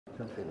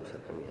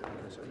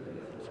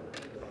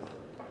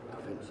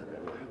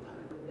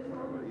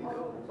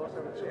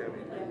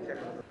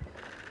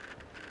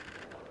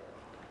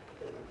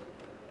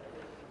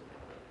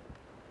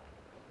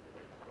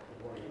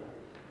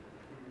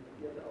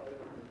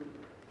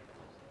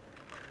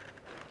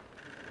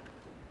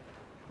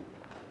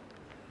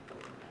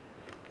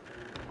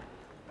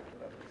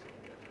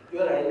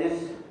Your Highness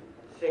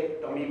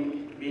Sheikh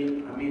Tamim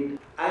bin Hamid,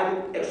 I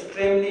am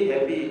extremely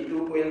happy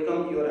to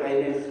welcome Your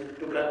Highness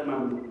to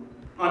Kathmandu.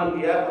 On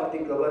behalf of the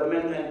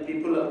government and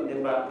people of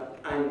Nepal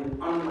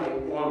and on my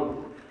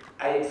own,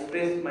 I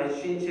express my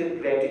sincere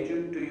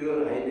gratitude to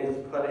Your Highness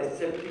for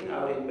accepting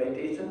our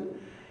invitation.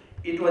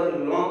 It was a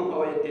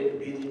long-awaited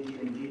visit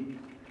indeed.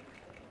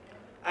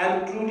 I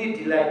am truly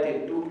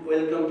delighted to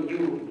welcome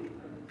you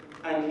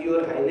and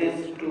Your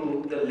Highness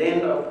to the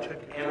land of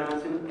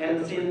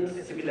ancient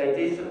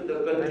civilization,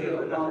 the country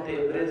of Mount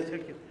Everest,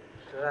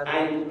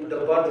 and the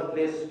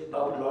birthplace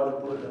of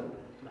Lord Buddha.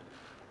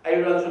 I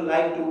would also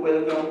like to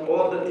welcome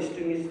all the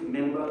distinguished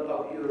members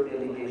of your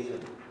delegation.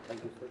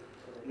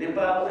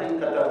 Nepal and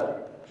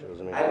Qatar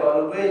have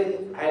always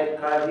had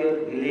cordial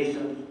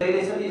relations. The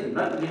relation is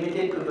not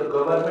limited to the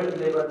government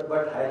level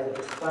but has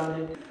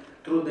expanded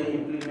through the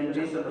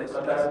implementation of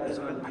Qatar's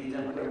national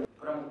vision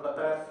from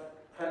Qatar's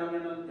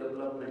phenomenal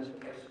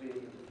development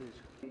experience.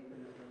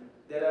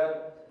 There are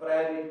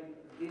priorities,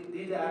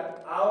 these are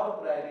our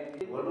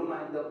priorities. Volume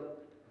and the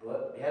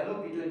value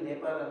between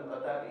Nepal and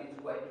Qatar is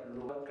quite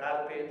low.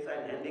 Carpets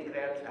and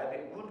handicrafts have a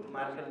good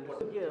market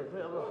potential.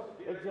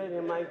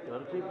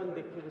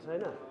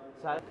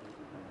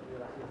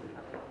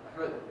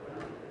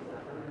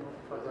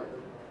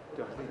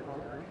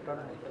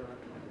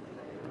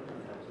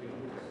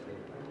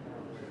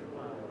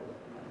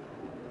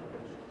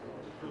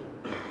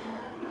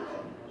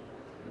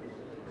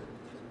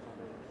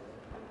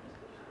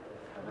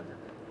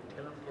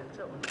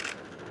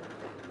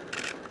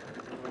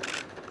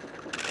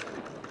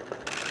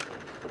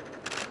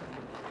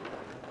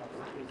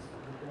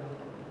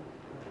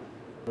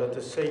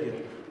 السيد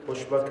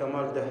وشبه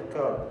كمال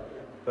دهكار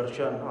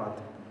برشان هاد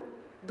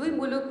दुई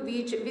मुलुक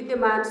बीच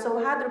विद्यमान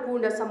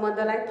सौहार्दपूर्ण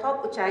सम्बन्धलाई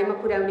थप उचाइमा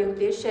पुर्याउने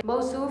उद्देश्य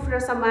मौसुफ र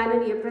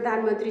सम्माननीय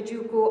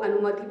प्रधानमन्त्रीज्यूको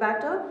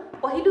अनुमतिबाट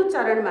पहिलो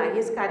चरणमा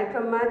यस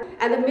कार्यक्रममा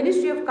and the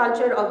Ministry of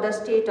Culture of the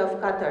State of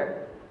Qatar.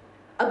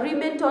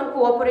 Agreement on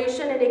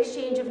cooperation and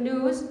exchange of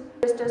news,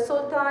 Mr.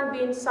 Sultan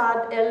bin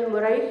Saad Al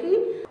Muraihi.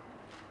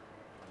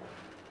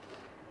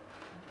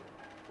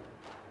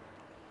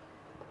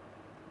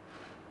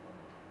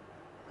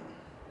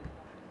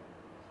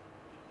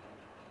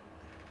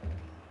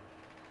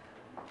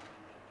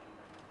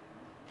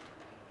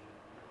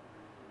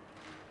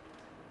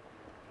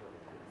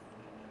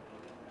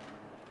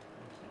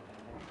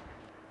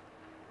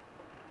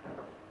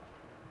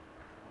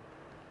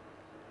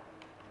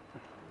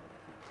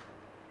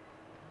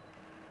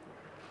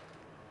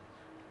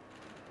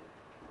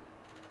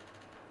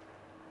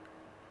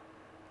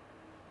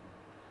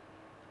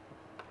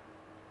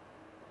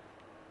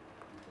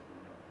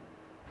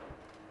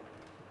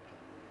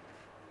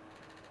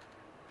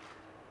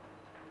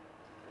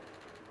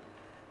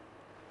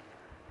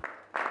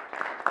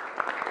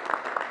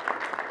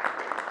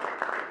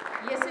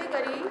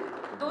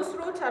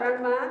 दोस्रो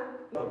चरणमा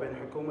بين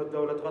حكومة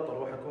دولة قطر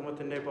وحكومة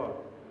النيبال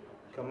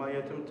كما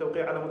يتم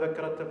التوقيع على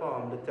مذكرة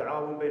تفاهم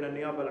للتعاون بين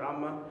النيابة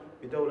العامة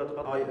بدولة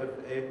قطر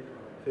IFA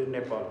في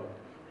النيبال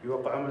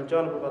يوقع من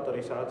الجانب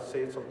القطري سعادة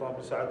السيد سلطان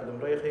بن سعد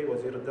المريخي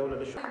وزير الدولة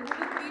للشؤون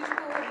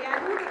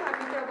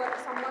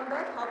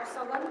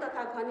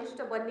तथा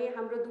घनिष्ठ बन्ने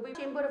हाम्रो दुवै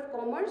चेम्बर अफ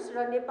कमर्स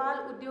र नेपाल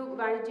उद्योग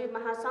वाणिज्य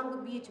महासंघ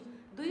बीच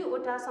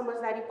दुईवटा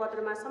समझदारी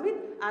पत्रमा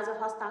समेत आज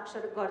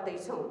हस्ताक्षर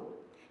गर्दैछौं।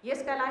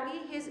 यसका लागि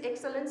हिज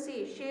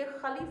Excellency Sheikh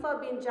Khalifa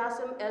been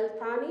Jasim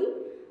al-thani,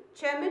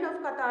 chairman of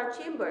Qatar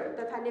chamber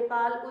तथा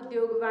नेपाल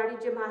उद्योग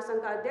वाणिज्य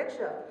महासंघका अध्यक्ष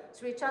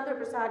श्री चन्द्र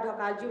प्रसाद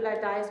ढकालज्यूलाई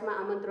डायसमा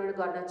आमन्त्रण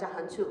गर्न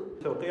चाहन्छु।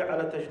 توقيع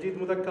على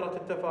تجديد مذكرة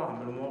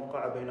التفاهم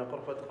الموقعة بين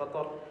غرفة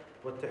قطر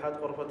واتحاد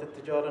غرفة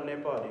التجارة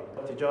النيبالي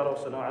والتجارة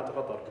وصناعة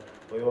قطر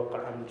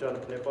ويوقعها من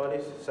الجانب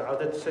النيبالي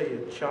سعادة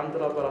السيد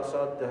شاندرا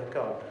براسات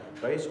دهكار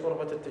رئيس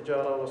غرفة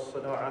التجارة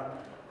والصناعة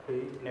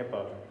في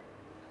نيبال.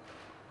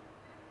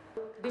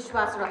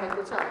 विश्वास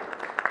रहेको छ।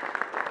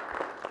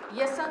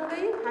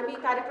 यससँगै हामी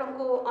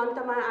कार्यक्रमको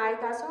अन्तमा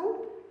आएका छौं।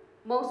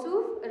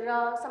 मौसुफ र